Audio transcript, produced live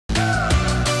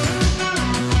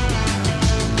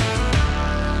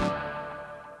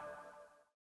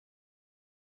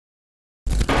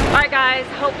Alright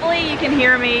guys, hopefully you can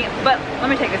hear me, but let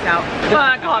me take this out.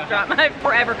 Cough drop, my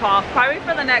forever cough. Probably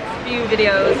for the next few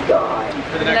videos.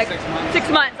 For the next 6 months? 6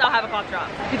 months I'll have a cough drop.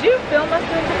 Did you film us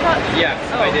doing TikTok? Yes,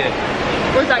 I did.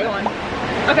 Where's that going?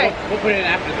 Okay. We'll put it in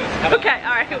after this. Okay,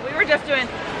 alright. We were just doing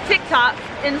TikTok,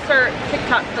 insert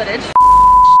TikTok footage.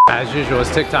 As usual,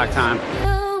 it's TikTok time.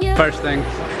 First thing.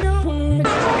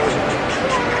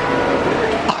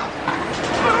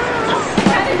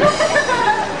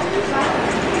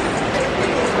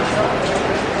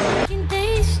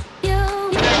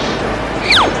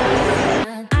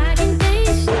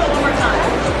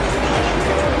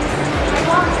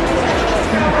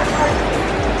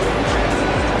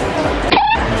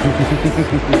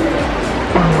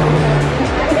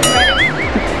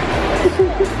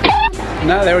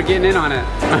 No, they were getting in on it.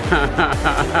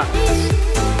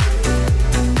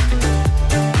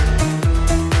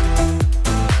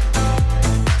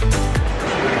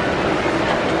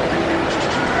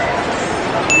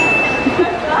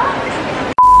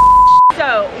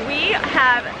 So we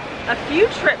have a few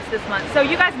trips this month. So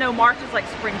you guys know March is like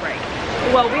spring break.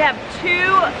 Well, we have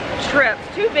two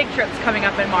big trips coming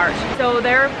up in March. So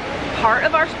they're part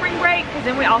of our spring break, because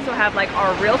then we also have like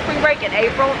our real spring break in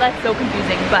April. That's so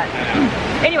confusing, but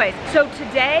anyways, so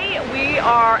today we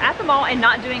are at the mall and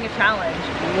not doing a challenge.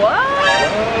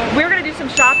 What? We're gonna do some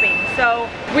shopping. So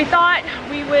we thought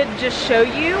we would just show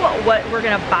you what we're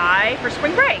gonna buy for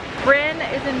spring break. Bryn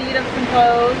is in need of some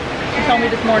clothes. She told me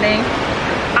this morning.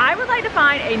 I would like to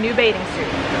find a new bathing suit.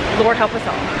 Lord help us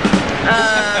all.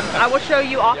 I will show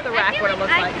you off the rack what it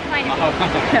looks like.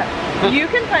 You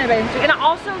can find a bathing suit. And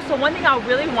also, so one thing I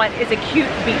really want is a cute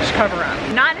beach cover up.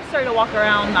 Not necessarily to walk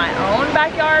around my own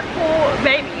backyard pool,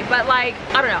 maybe, but like,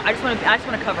 I don't know, I just want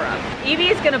to cover up.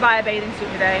 Evie's gonna buy a bathing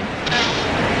suit today.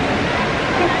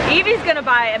 Evie's gonna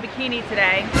buy a bikini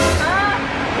today.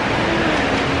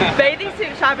 Bathing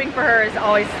suit shopping for her is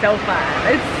always so fun.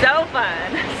 It's so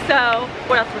fun. So,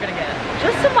 what else we're gonna get?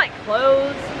 Just some like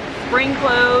clothes, spring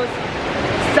clothes,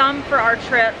 some for our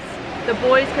trips. The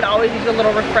boys could always use a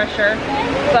little refresher,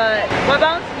 but what,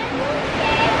 Bones?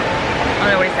 I don't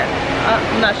know what he said.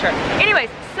 I'm not sure. Anyways,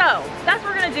 so that's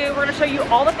what we're gonna do. We're gonna show you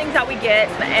all the things that we get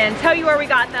and tell you where we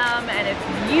got them, and if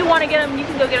you wanna get them, you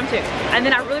can go get them too. And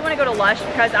then I really wanna go to Lush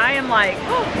because I am like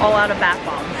all out of bath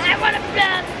bombs. I want a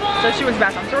bath bomb! So she wants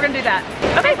bath bombs, so we're gonna do that.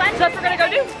 Okay, so that's what we're gonna go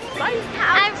do. Bye.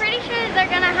 I'm pretty sure they're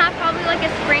gonna have probably like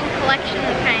a spring collection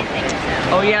kind of thing.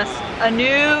 So. Oh yes, a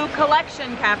new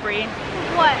collection, Kapri.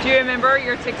 What? Do you remember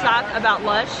your TikTok about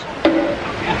Lush?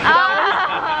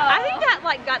 I think that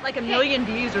like got like 1 million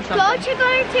views or something. Go check out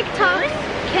our TikToks.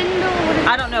 Kendal.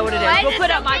 I don't know what it is. We'll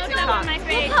put up my TikTok.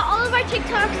 We'll put all of our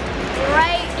TikToks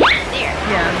right there.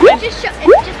 Yeah. It just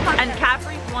and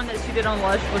Kapri's one that she did on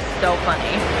Lush was so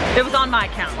funny. It was on my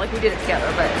account, like we did it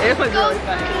together, but it was really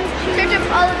funny. Search up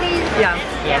all of these. Yeah.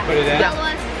 Yeah. Put it in. Yeah.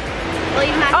 Well,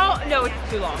 you have oh no, it's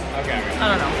too long. Okay. I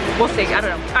don't know. We'll see. I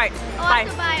don't know. All right. Bye.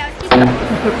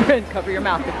 Cover your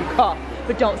mouth if you cough,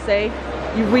 but don't say.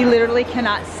 We literally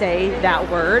cannot say that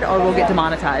word or we'll get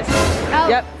demonetized.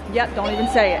 Oh. Yep. Don't even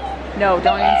say it. No,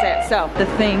 don't even say it. So the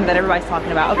thing that everybody's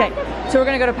talking about. Okay, so we're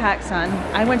gonna go to PacSun.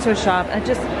 I went to a shop and I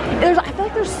feel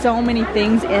like there's so many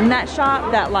things in that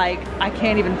shop that like I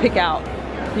can't even pick out.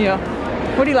 You know,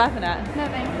 what are you laughing at?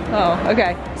 Nothing. Oh,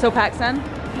 okay. So PacSun.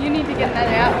 You need to get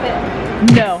another outfit.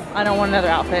 No, I don't want another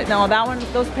outfit. No, that one,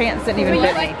 those pants didn't even fit me.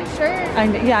 You like the shirt?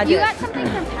 Yeah, I did. You got something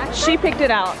from PacSun? She picked it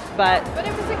out, but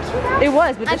it was a cute outfit. It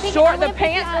was, but the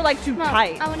pants were like too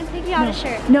tight. I want to pick you out a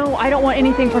shirt. No, I don't want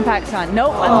anything from PacSun.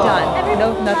 Nope, I'm done.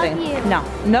 Nope, nothing. No,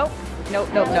 nope.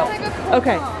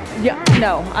 Okay. Yeah,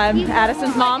 no, I'm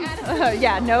Addison's mom.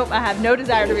 Yeah, nope, I have no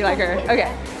desire to be like her. Okay,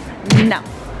 no.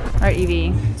 All right,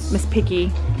 Evie, Miss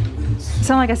Picky. It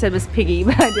sounded like I said Miss Piggy,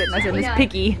 but I didn't. I said Miss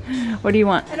Picky. What do you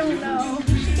want? I don't know.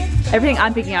 Everything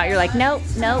I'm picking out, you're like, nope.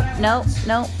 All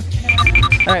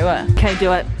right, what? Okay,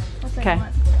 do it. Okay,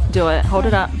 do it. Hold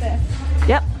it up.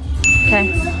 Yep.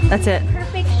 Okay, that's it.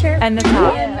 Perfect shirt. And the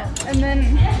top. And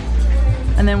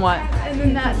then what? And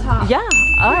then that top. Yeah.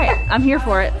 All right, I'm here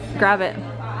for it. Grab it.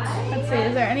 Let's see.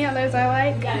 Is there any others I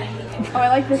like? Oh, I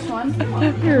like this one.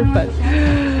 You're fun.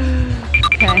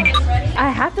 Okay. I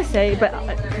have to say, but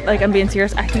like I'm being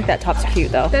serious, I think that top's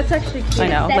cute though. That's actually cute. I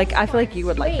know. Like I feel like you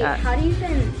would like that. How do you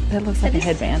even? That looks like a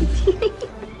headband.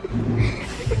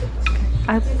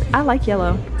 I like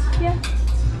yellow. Yeah.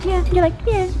 Yeah. You're like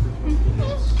yeah.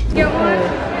 Get one.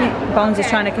 Bones is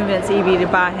trying to convince Evie to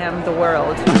buy him the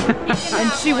world,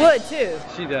 and she would too.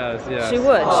 She does. Yeah. She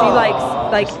would. She likes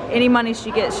like any money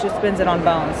she gets, she spends it on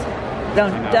Bones.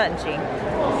 Doesn't she?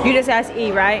 You just asked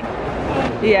E, right?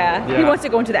 Yeah. He wants to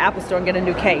go into the Apple store and get a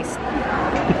new case.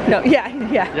 No,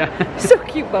 yeah. So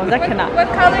cute, Bones. I cannot. What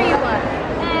color you want?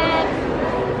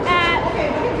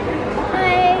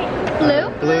 Blue?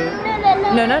 Blue.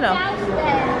 No.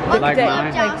 Like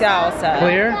mine? Like Dal said.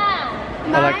 Clear? Mine?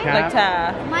 Or like Like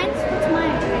tap? What's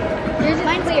mine? Yours is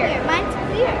mine's clear. Mine's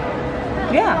clear.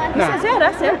 Yeah. That's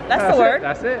it. That's the word.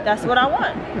 That's it. That's what I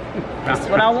want. That's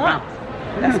what I want.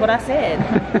 That's what I said.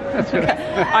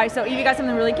 All right, so Evie got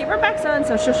something really cute for PacSun,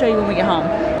 so she'll show you when we get home,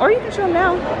 or you can show them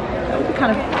now.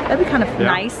 That'd be kind of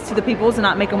nice to the peoples and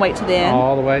not make them wait to the end.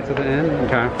 All the way to the end.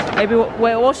 Okay. Maybe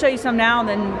we'll show you some now, and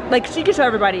then like she can show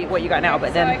everybody what you got now,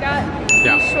 but then. So I got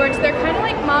these shorts. They're kind of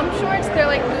like mom shorts. They're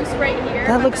like loose right here.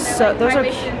 That looks so. Like those are.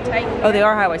 tight. Oh, they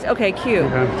are high waist. Okay, cute.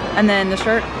 Okay. And then the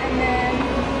shirt. And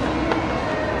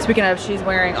then. Speaking of, she's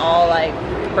wearing all like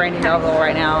Brandy Melville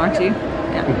right now, aren't you?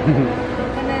 Yeah.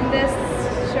 And then this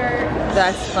shirt.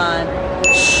 That's fun.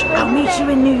 Shh, I'll meet you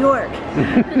in New York.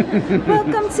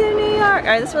 Welcome to New York. All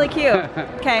right, that's really cute.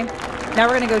 Okay, now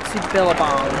we're gonna go to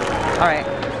Billabong. All right,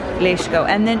 let's go.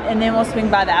 And then we'll swing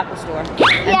by the Apple store. And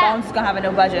Bones is gonna have a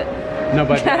no budget. No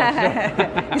budget.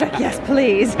 He's like, yes,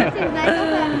 please.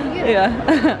 Yeah.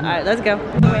 All right, let's go.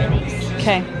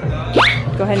 Okay.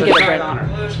 Go ahead and get it, Brett.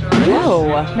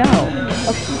 No.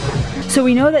 Okay. So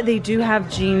we know that they do have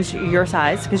jeans your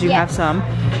size because you have some.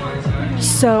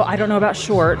 So I don't know about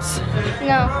shorts.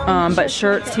 No. But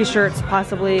shirts, t-shirts,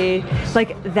 possibly.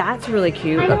 Like that's really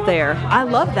cute up there. I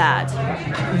love that.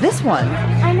 This one.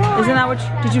 I know. Isn't that what?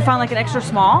 Did you find like an extra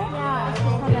small?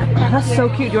 That's so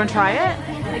cute. Do you want to try it?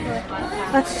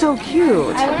 That's so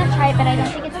cute. I want to try it, but I don't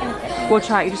think it's gonna fit me. We'll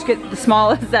try it. You just get the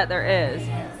smallest that there is.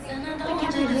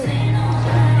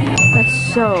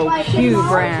 That's so cute,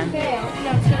 Bran.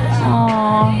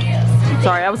 Aww.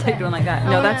 Sorry, I was like doing like that.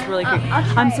 No, that's really cute.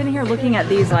 I'm sitting here looking at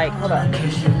these like, hold up.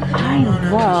 I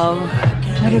love,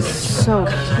 that is so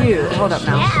cute. Hold up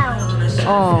now.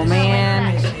 Oh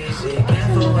man.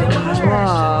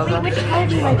 Love. Which color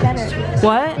do you like better?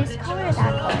 What? This color or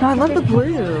that color? No, I love the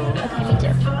blue. Okay, me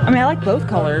too. I mean, I like both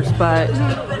colors, but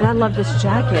I love this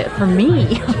jacket for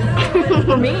me.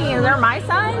 For me, is there my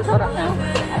size? Hold up now.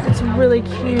 It's really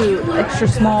cute. Extra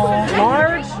small,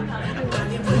 large.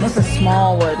 What's a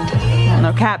small one? I don't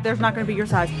know. Cap, there's not going to be your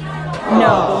size.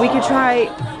 No, but we could try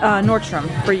Nordstrom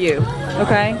for you.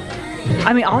 Okay?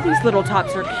 I mean, all these little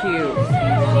tops are cute.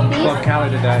 12 calorie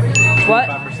today. What?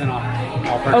 5% off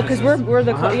all purchases. Oh, because we're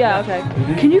the yeah, okay.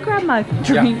 Can you grab my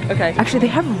drink? Yeah. Okay. Actually, they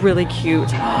have really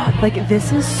cute. Like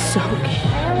this is so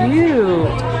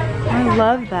cute. I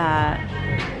love that.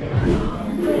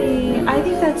 I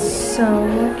think that's so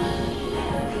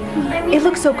cute. It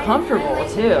looks so comfortable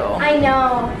too. I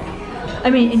know. I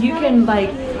mean, and you can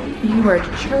like you wear it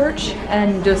to church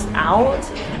and just out,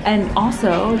 and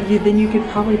also then you could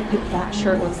probably put that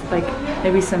shirt with like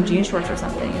maybe some jean shorts or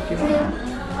something if you want.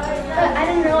 But I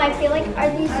don't know. I feel like are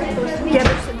these supposed to be?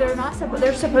 Yeah, they're not supposed.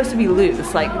 They're supposed to be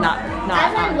loose, like not.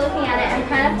 As I'm looking at it, I'm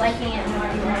kind of liking it more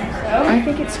and more. So. I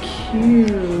think it's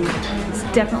cute. It's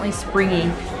definitely springy.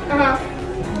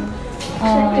 Should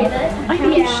I get it? I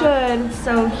think you should. It's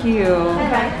so cute.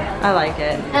 Okay. I like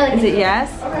it. I like Is it. it yes?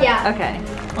 Yeah. Okay.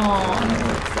 Aww.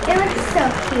 It looks so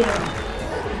cute.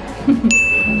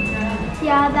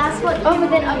 Yeah, that's what. Oh, but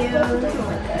then up close doesn't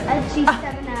look good. A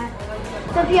G7X.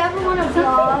 So if you ever want to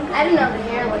vlog, I don't know the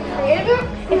hair looks weird.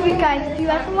 If you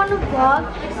ever want to vlog,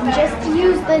 just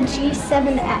use the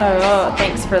G7X. Oh,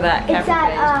 thanks for that. It's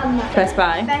at Best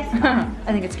Buy. Best Buy.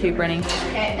 I think it's cute, Brinley.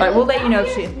 All right, we'll let you know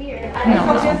if she.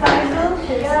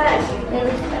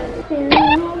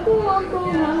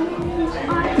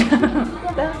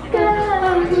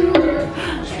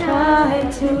 Try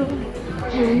to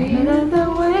another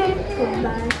way.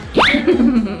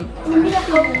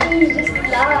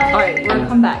 Alright, we're gonna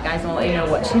come back, guys, and we'll let you know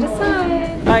what she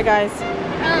decided. Alright, guys.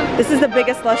 This is the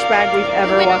biggest Lush bag we've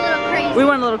ever walked. We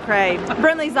went a little crazy.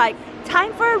 Brinley's like,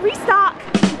 time for a restock.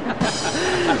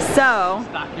 So,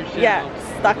 Stock your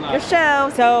yeah, stock your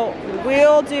shelves. So,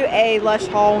 we'll do a Lush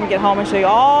haul when we get home and show you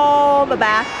all the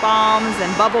bath bombs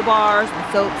and bubble bars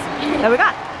and soaps that we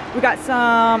got. We got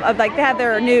some of, like, they have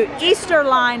their new Easter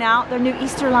line out. Their new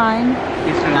Easter line.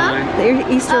 Easter line.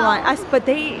 Their Easter line. But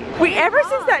ever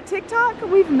since that TikTok,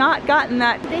 we've not gotten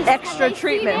that extra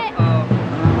treatment.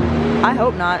 I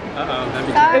hope not.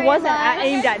 That'd be It wasn't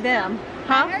aimed at them.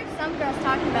 Huh? I heard some girls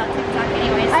talking about TikTok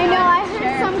anyways. I know, I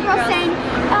heard some girls saying,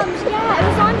 yeah, it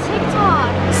was on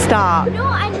TikTok. Stop. No,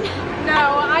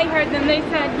 I heard them. They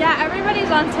said, yeah,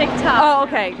 everybody's on TikTok. Oh,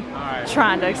 okay.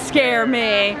 Trying to scare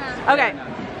me. Okay.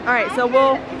 All right, so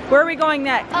where are we going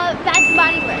next? Bath and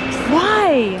Body Works.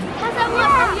 Why? Because I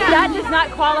want That does not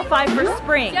qualify for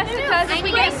spring. Just because if we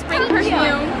get spring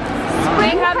perfume, We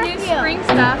have new spring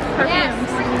stuff, perfumes.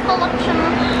 Spring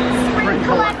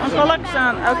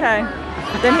collection. Okay.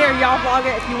 Then here, y'all vlog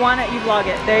it. If you want it, you vlog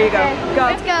it. There you go. Go.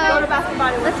 Let's go. Go to Bath and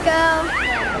Body Works. Let's go.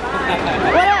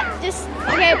 What up? Just,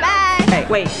 okay, bye. Okay,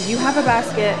 wait, you have a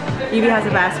basket, Evie has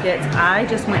a basket. I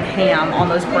just went ham on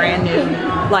those brand new,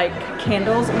 like,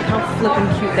 candles. Look how flippin'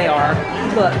 cute they are.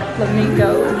 Look,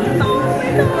 flamingo. Oh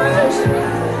my gosh.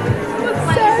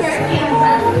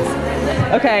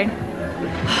 Okay,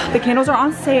 the candles are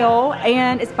on sale,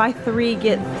 and it's buy 3,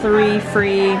 get 3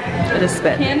 free. It is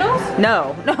spit. Candles?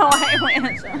 No, I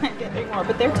went get 3 more,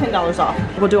 but they're $10 off.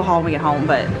 We'll do a haul when we get home,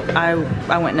 but I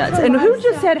went nuts. And who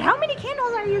just said, how many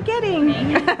candles are you getting?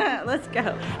 Let's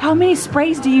go. How many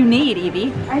sprays do you need,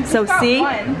 Evie? So see,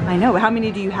 one. I know, how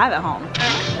many do you have at home?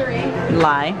 3.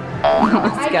 Lie.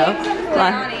 Let's go. I gave some to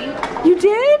Leonie. You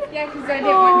did? Yeah, because I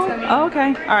didn't want some. Oh,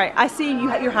 okay. All right, I see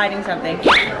you're hiding something.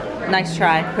 Nice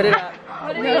try. Put it up.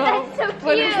 What That's so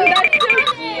cute. That's so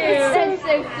cute. That's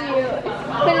so cute.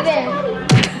 Put it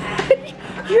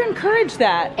in. You encourage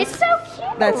that. It's so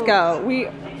cute. Let's go.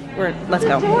 Let's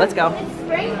go. Let's go.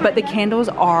 But the candles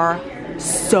are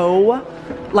so,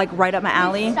 like, right up my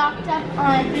alley Stocked up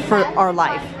on for our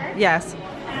life. Yes.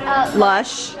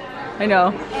 Lush. I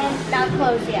know. And not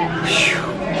closed yet.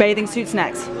 Bathing suits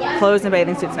next. Yeah. Clothes and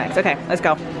bathing suits next. Okay, let's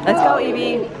go. Let's go,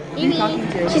 Evie. Evie,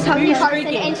 she's talking to Carson,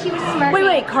 and she was smirking.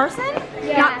 Wait, Carson?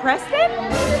 Yeah. Not Preston?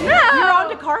 No. You're on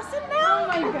to Carson now? Oh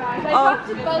my god. I talked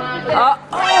to both of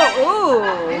them. Ooh.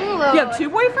 You have 2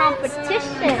 boyfriends?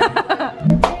 Competition.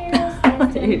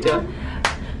 What are you doing?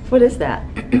 What is that?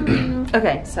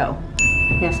 Okay, so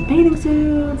we have some bathing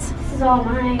suits. This is all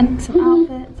mine. And some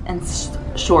outfits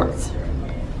and shorts.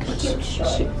 Cute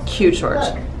shorts. Cute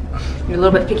shorts. You're a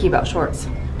little bit picky about shorts.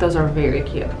 Those are very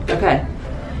cute. Okay.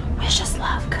 Wish us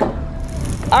luck.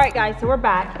 All right, guys, so we're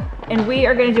back, and we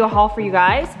are gonna do a haul for you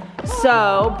guys.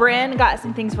 So, Bryn got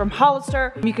some things from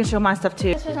Hollister. You can show my stuff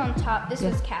too. This was on top. This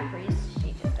was Kapri's.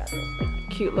 She just got this.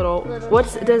 Cute little.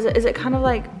 Is it kind of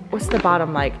like? What's the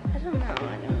bottom like? I don't know. I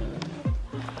don't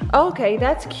know. Oh, okay,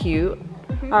 that's cute.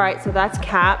 All right, so that's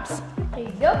caps. There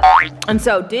you go. And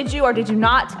so, did you or did you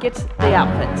not get the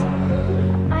outfit?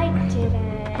 I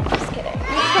didn't. Just kidding.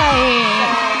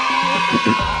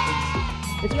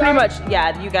 It's pretty much,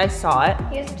 yeah, you guys saw it.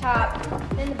 Here's the top,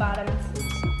 then the bottoms.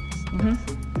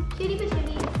 Cutie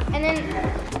patootie. And then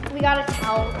we got a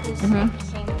towel because it came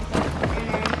with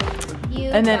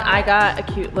it. And then I got a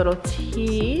cute little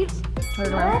tee. Oh,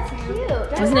 that's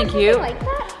cute. Isn't it cute? Like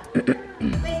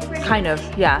that? Kind of,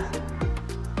 yeah.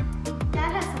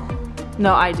 That has something.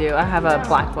 No, I do. I have a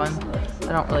black one.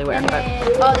 I don't really wear And it, but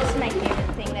then, oh, this is my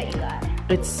favorite thing that you got.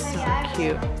 it's so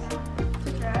cute.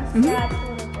 Yeah, it's a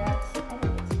little dress.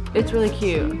 It's really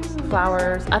cute.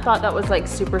 Flowers. I thought that was like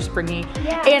super springy.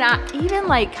 Yeah. And I even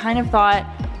like kind of thought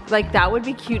like that would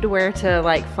be cute to wear to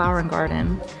like Flower and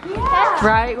Garden. Yeah.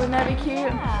 Right? Wouldn't that be cute?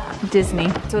 Yeah.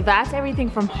 Disney. So that's everything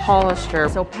from Hollister.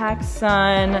 So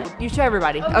PacSun. You show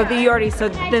everybody. Oh, you already. So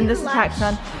then this is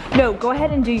PacSun. No, go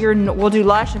ahead and do your. We'll do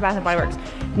Lush and Bath and Body Works,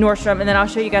 Nordstrom, and then I'll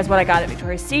show you guys what I got at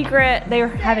Victoria's Secret. They are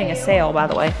having a sale, by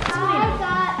the way. I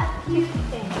got a few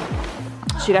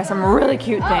things. She got some really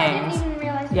cute Oh, I didn't things. even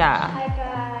realize Yeah. I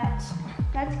got.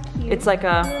 That's cute. It's like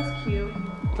a. That's cute.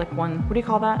 Like one. What do you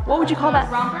call that? What would you call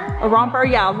that? Romper? A romper?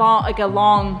 Yeah, a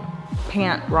long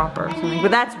pant romper or something.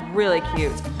 But that's really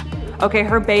cute. Okay,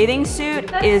 her bathing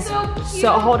suit is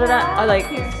so hold it up. I like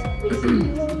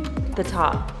the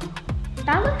top.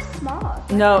 That looks small.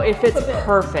 No, it fits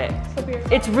perfect.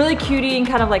 It's really cutie and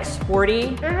kind of like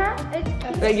sporty.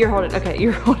 It's cute. You're holding. Okay,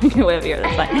 you're holding it way up here.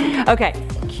 That's fine. Okay,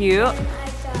 cute.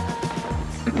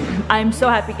 I'm so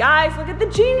happy, guys. Look at the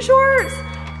jean shorts,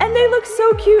 and they look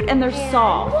so cute and they're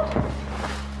soft.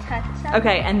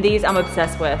 Okay, and these I'm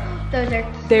obsessed with. Those are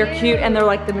cute. They're cute and they're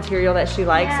like the material that she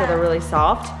likes, so they're really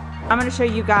soft. I'm gonna show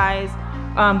you guys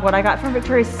what I got from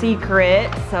Victoria's Secret.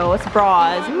 So it's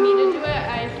bras. If you want me to do it,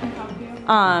 I can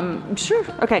help you. Sure.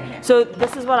 Okay, so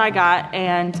this is what I got,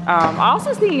 and I also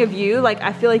was thinking of you. Like,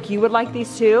 I feel like you would like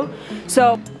these too.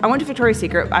 So I went to Victoria's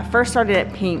Secret. I first started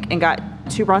at Pink and got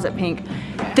 2 bras at Pink.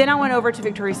 Then I went over to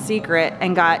Victoria's Secret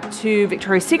and got 2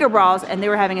 Victoria's Secret bras, and they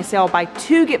were having a sale, buy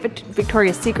 2 get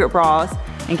Victoria's Secret bras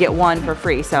and get 1 for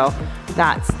free. So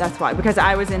that's why, because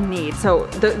I was in need. So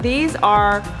these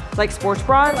are like sports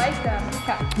bras, I like them.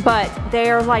 Yeah. but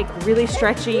they're like really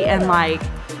stretchy and like,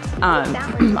 I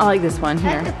like this one I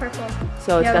like here. the purple.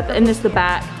 So it's Yeah, got the and this the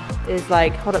back is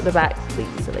like, hold up the back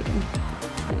please so they can,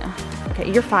 you know. Okay,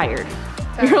 you're fired.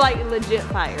 You're like legit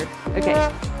fired.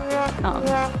 Okay.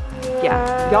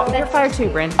 Yeah, y'all, you're fired too,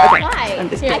 Bryn. Okay, I'm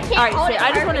just kidding. All right, so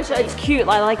I just want to show, it's cute.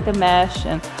 I like the mesh.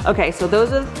 And okay, so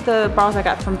those are the bras I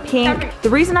got from Pink. The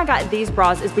reason I got these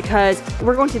bras is because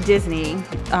we're going to Disney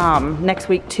next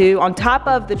week too. On top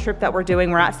of the trip that we're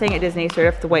doing, we're not staying at Disney, so we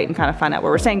have to wait and kind of find out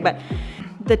where we're staying. But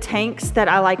the tanks that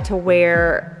I like to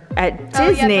wear at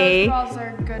Disney, yeah, those bras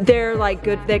are good. They're like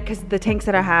good because the tanks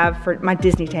that I have for my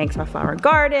Disney tanks, my Flower and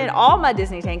Garden, all my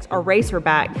Disney tanks are racer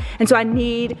back, and so I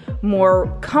need more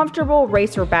comfortable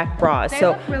racer back bras.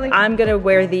 So really I'm gonna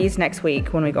wear these next week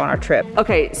when we go on our trip.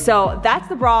 Okay, so that's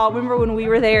the bra. Remember when we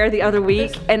were there the other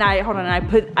week, and I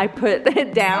put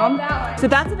it down. So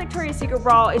that's a Victoria's Secret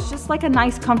bra. It's just like a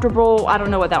nice, comfortable. I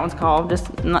don't know what that one's called.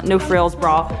 Just no frills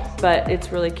bra, but it's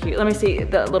really cute. Let me see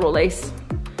the little lace.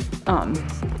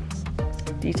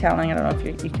 Detailing. I don't know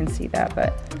if you can see that,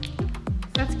 but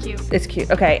that's cute. It's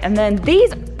cute. Okay, and then these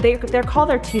they're called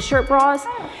their t-shirt bras,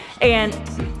 and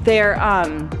they're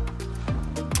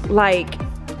like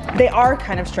they are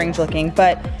kind of strange looking,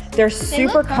 but they're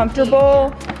super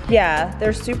comfortable. Yeah,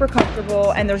 they're super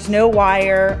comfortable, and there's no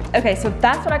wire. Okay, so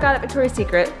that's what I got at Victoria's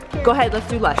Secret. Go ahead, let's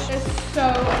do Lush. It's so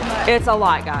much. It's a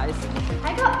lot, guys.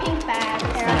 I got Pink bag.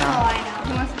 That's all I know.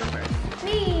 Who wants to go first?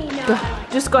 Me, no.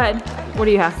 Just go ahead. What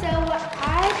do you have? So what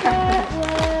I got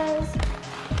was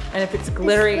And if it's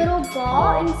glittery, this little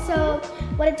ball, and so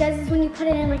what it does is when you put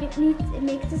it in, like it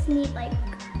makes this neat like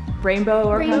rainbow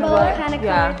or rainbow kind of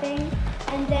color thing.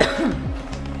 And then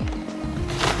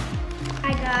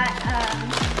I got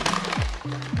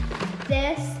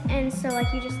this, and so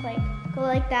like you just like go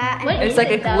like that. And it's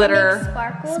like a glitter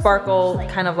sparkle like,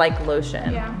 kind of like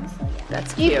lotion. Yeah. So, yeah.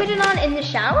 That's Do cute. you put it on in the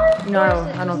shower? No,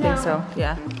 I don't think so.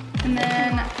 Yeah. And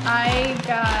then I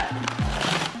got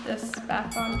this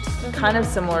bath bomb. Just Kind of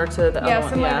similar to the other one.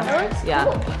 similar Yeah. to hers?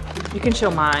 Yeah. You can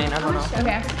show mine. I don't know.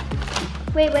 Okay.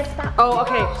 Wait, what's that? Oh,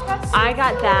 okay. I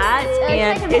got that,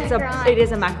 and like a macaron. it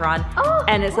is a macaron, Oh,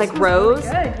 and it's like rose,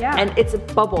 good, yeah. and it's a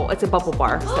bubble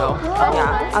bar. So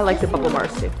yeah, I like the bubble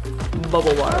bars too.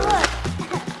 Bubble bars.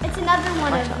 It's another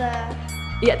one of the.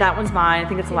 Yeah, that one's mine. I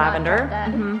think it's lavender.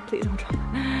 that. Please don't drop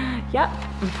that. Yep.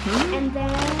 And then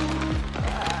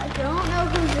I don't know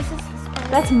who this is.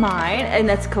 That's mine, and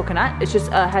that's coconut. It's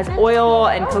just has oil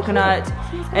and coconut,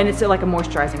 and it's like a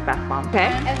moisturizing bath bomb. Okay.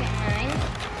 Okay, mine.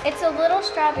 It's a little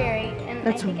strawberry, and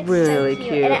That's I think it's really so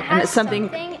cute. And it And has it's something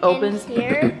opens. in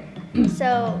here.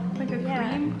 So Like a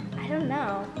cream? I don't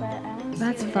know, but I want to see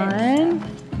That's what it is.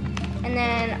 fun. And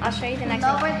then I'll show you the next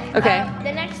one. Okay.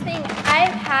 The next thing, I've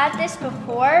had this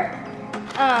before,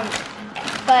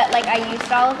 but like I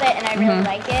used all of it and I really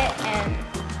like it, and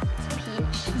it's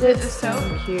peach. It's a soap.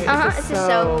 Cute. It's a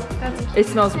soap. That's It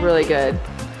smells really good.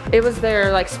 It was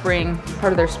their like spring,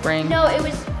 part of their spring. No, it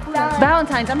was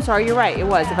Valentine's, I'm sorry, you're right. It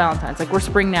was a Valentine's. Like we're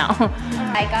spring now.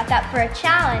 I got that for a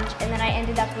challenge, and then I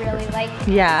ended up really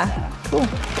liking it. Yeah, cool.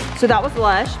 So that was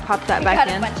Lush. Pop that I back got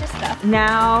in. a bunch of stuff.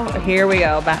 Now, here we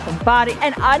go, Bath and Body.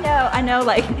 And I know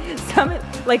like some,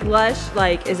 like Lush,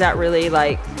 like is that really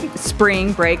like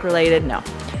spring break related? No,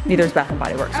 neither is Bath and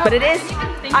Body Works. But it is,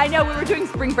 I know we were doing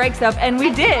spring break stuff and we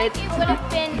did. It would have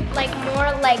been like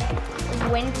more like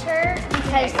winter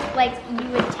because like you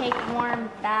would take warm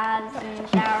baths and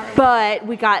showers. But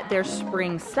we got their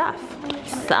spring stuff.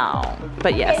 So,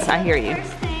 but yes, I hear you.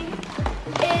 First thing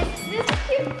is this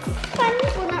cute sponge.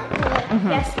 Well, not really.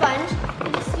 Yeah, sponge.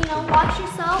 You just, you know, wash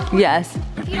yourself. Yes.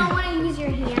 If you don't want to use your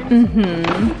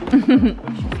hands.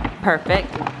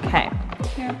 Perfect. Okay.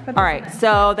 All right,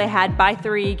 so they had buy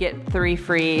 3 get 3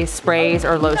 free sprays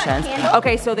or lotions. candles?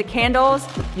 Okay, so the candles,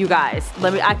 you guys,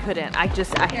 I couldn't. I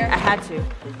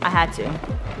had to.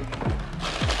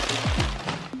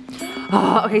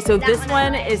 Oh, okay, so this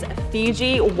one is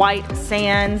Fiji White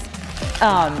Sands.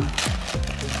 I'm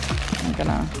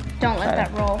gonna. Don't let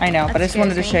that roll. I know, That but I just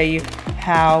wanted to scares show you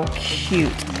how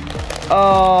cute.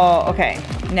 Oh, okay,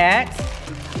 next.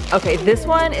 Okay, this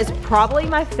one is probably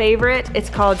my favorite. It's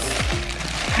called,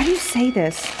 how do you say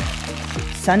this?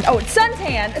 It's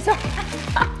suntan.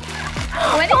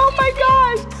 Oh my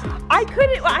gosh. I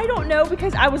don't know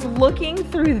because I was looking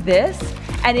through this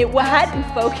and it hadn't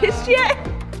focused yet.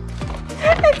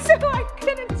 And so I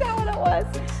couldn't tell what it was.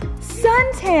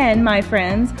 Suntan, my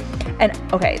friends. And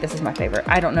okay, this is my favorite.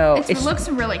 I don't know. It looks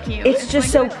really cute. It's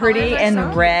just so pretty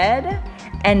and red.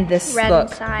 And this Red look.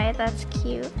 inside. That's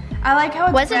cute. I like how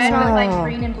it's What's it red smell with like? like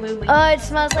green and blue leaves. Oh, it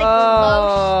smells like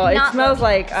Oh, lotion. it Not smells lotion,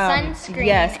 like sunscreen.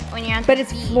 yes, When you're on but the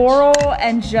it's beach. floral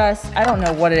and just I don't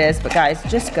know what it is, but guys,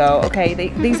 just go. Okay,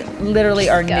 these literally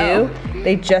are go. new.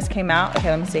 They just came out.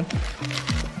 Okay, let me see.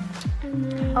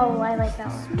 Oh, I like that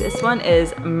one. This one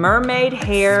is mermaid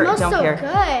hair. It smells Don't so care. good.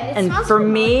 It And smells for so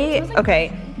me, good. It smells like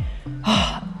okay,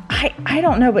 I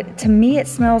don't know, but to me it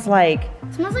smells like.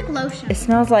 It smells like lotion. It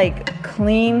smells like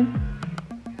clean,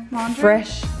 Laundry?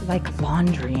 fresh, like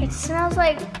laundry. It smells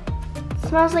like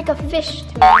a fish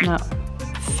to me. No.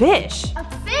 Fish? A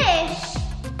fish?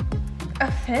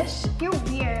 A fish? You're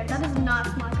weird. That does not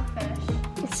smell like a fish.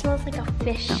 It smells like a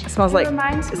fish. It smells like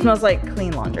reminds me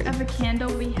clean laundry. of a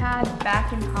candle we had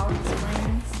back in Hollister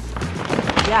Springs.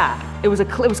 Yeah, it was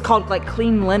called like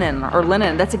clean linen or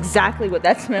linen. That's exactly what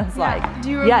that smells like. Do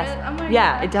you remember yes. it? Oh my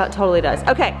yeah, gosh. it totally does.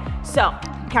 Okay, so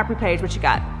Kapri Paige, what you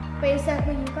got? Wait, is that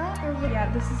what you got? Or what? Yeah,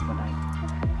 this is what I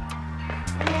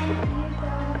And then you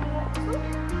got.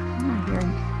 I'm not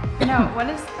hearing. No, what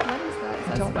is that? Is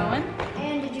that don't know. phone?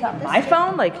 And did you get this? My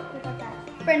phone? Like, Who got that?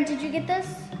 Brent, did you get this?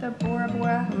 The Bora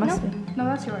Bora. it must be. No,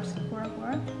 that's yours. Bora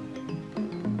Bora.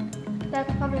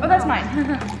 That's probably. Oh, that's mine. I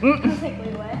was like,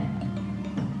 wait, what?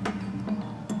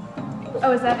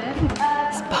 Oh, is that it?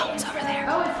 Spoons over there.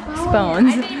 Oh, it's phone.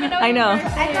 Spoons. I didn't even know. I know. you were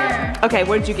there. Okay,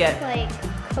 what did you get? Like.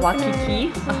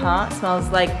 Waikiki. It smells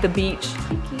like the beach.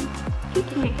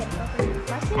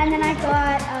 And then I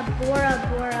got a Bora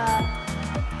Bora.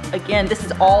 Again, this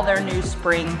is all their new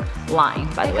spring line,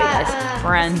 by the way, got, guys.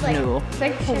 Brand this is like- new. It's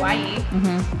like Hawaii.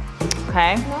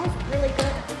 Okay. Smells really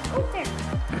good. Oh, there.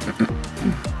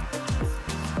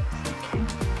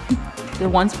 The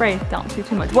one spray. Don't do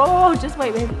too much. Whoa, whoa, whoa, just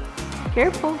wait, baby.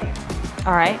 Careful.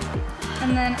 All right.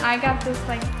 And then I got this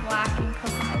like black and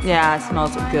coconut. Yeah, it scent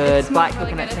smells one. good. It Black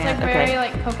smells really coconut good. scent, It's like okay. very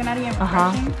like coconutty and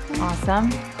refreshing.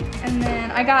 Awesome. And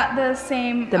then I got the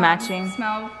same matching?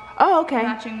 smell Oh, okay.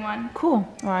 matching one Cool.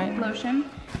 All right. lotion.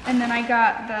 And then I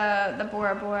got the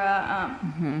Bora Bora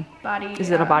body. Is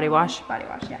it a body wash? Body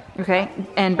wash, yeah. Okay.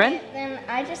 And Brent? Then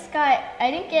I just got, I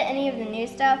didn't get any of the new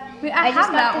stuff. Wait, I just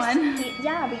have that got one.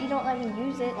 Yeah, but you don't let me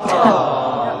use it.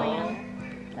 Oh,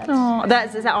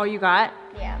 is that all you got?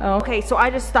 Yeah. Oh, okay, so I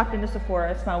just stopped into Sephora.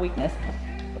 It's my weakness.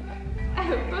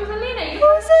 Rosalina,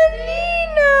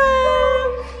 Rosalina!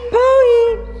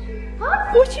 Poe!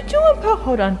 What you doing, Poe?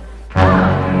 Hold on.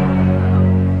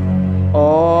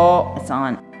 Oh, it's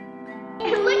on.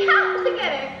 Look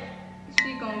at her.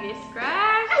 she gonna get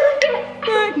scratched.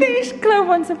 Look, this Chloe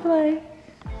wants to play.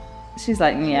 She's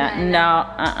like, yeah, no,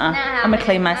 I'm gonna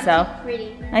clean myself. I'm too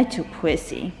pretty. I'm too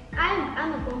pussy.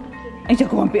 I'm a grumpy kid. I'm too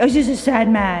grumpy. Oh, she's just sad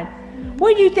mad.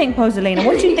 What do you think, Poselina?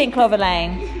 What do you think, Clover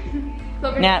Lane?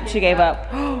 Nah, she gave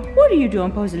up. What are you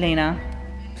doing, Poselina?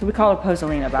 So we call her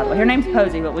Poselina, by the way. Her name's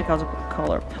Posey, but we calls her.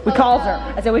 We calls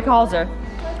her. I said we calls her.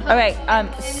 Okay,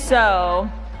 so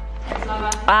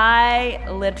I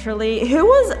literally, who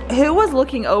was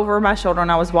looking over my shoulder when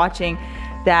I was watching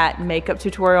that makeup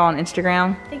tutorial on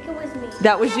Instagram? I think it was me.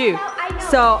 That was you. I know.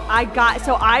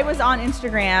 So I was on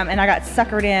Instagram and I got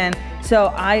suckered in. So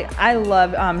I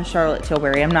love Charlotte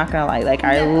Tilbury. I'm not gonna lie, like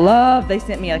I love. They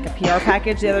sent me like a PR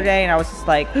package the other day, and I was just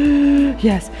like,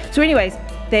 yes. So anyways,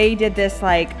 they did this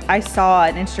like I saw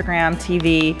an Instagram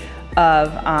TV of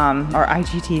or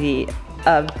IGTV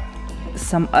of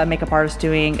some makeup artist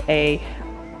doing a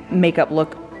makeup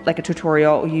look, like a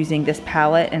tutorial using this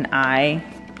palette, and I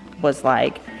was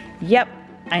like, yep,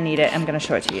 I need it. I'm gonna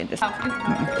show it to you in just. Look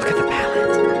at the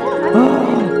palette.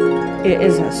 Oh, it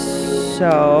is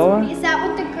so. Is that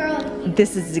what the girl used?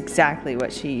 This is exactly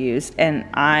what she used, and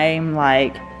I'm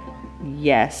like,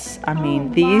 yes. I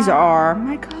mean, these are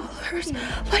my colors.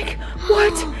 Like,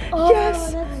 what?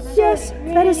 Yes, yes,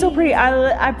 that is so pretty.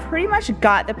 I pretty much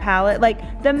got the palette.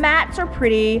 Like, the mattes are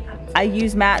pretty. I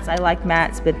use mattes. I like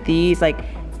mattes, but these, like,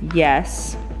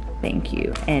 yes, thank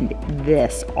you. And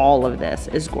this, all of this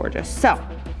is gorgeous. So,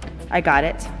 I got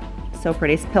it. So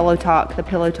pretty. It's Pillow Talk, the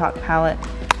Pillow Talk palette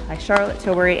by Charlotte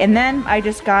Tilbury. And then I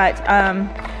just got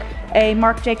a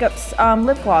Marc Jacobs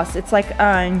lip gloss. It's like,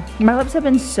 my lips have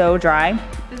been so dry.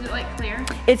 Is it like clear?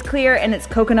 It's clear, and it's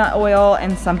coconut oil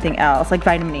and something else, like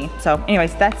vitamin E. So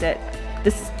anyways, that's it.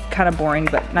 This is kind of boring,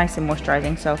 but nice and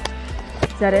moisturizing. So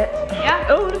is that it? Yeah.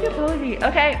 Oh, look at Polly.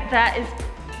 Okay, that is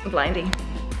blinding.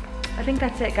 I think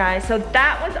that's it, guys. So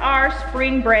that was our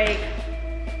spring break.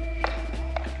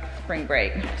 Spring,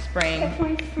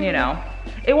 you know.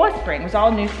 It was spring, it was all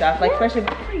new stuff. Like, especially,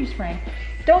 what are you spraying?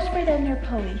 Don't spray that in your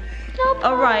Polly. No,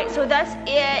 All right, so that's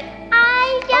it.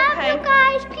 I love Okay. you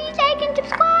guys. Please like and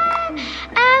subscribe.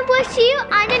 And we'll see you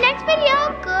on the next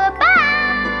video.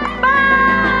 Goodbye. Bye.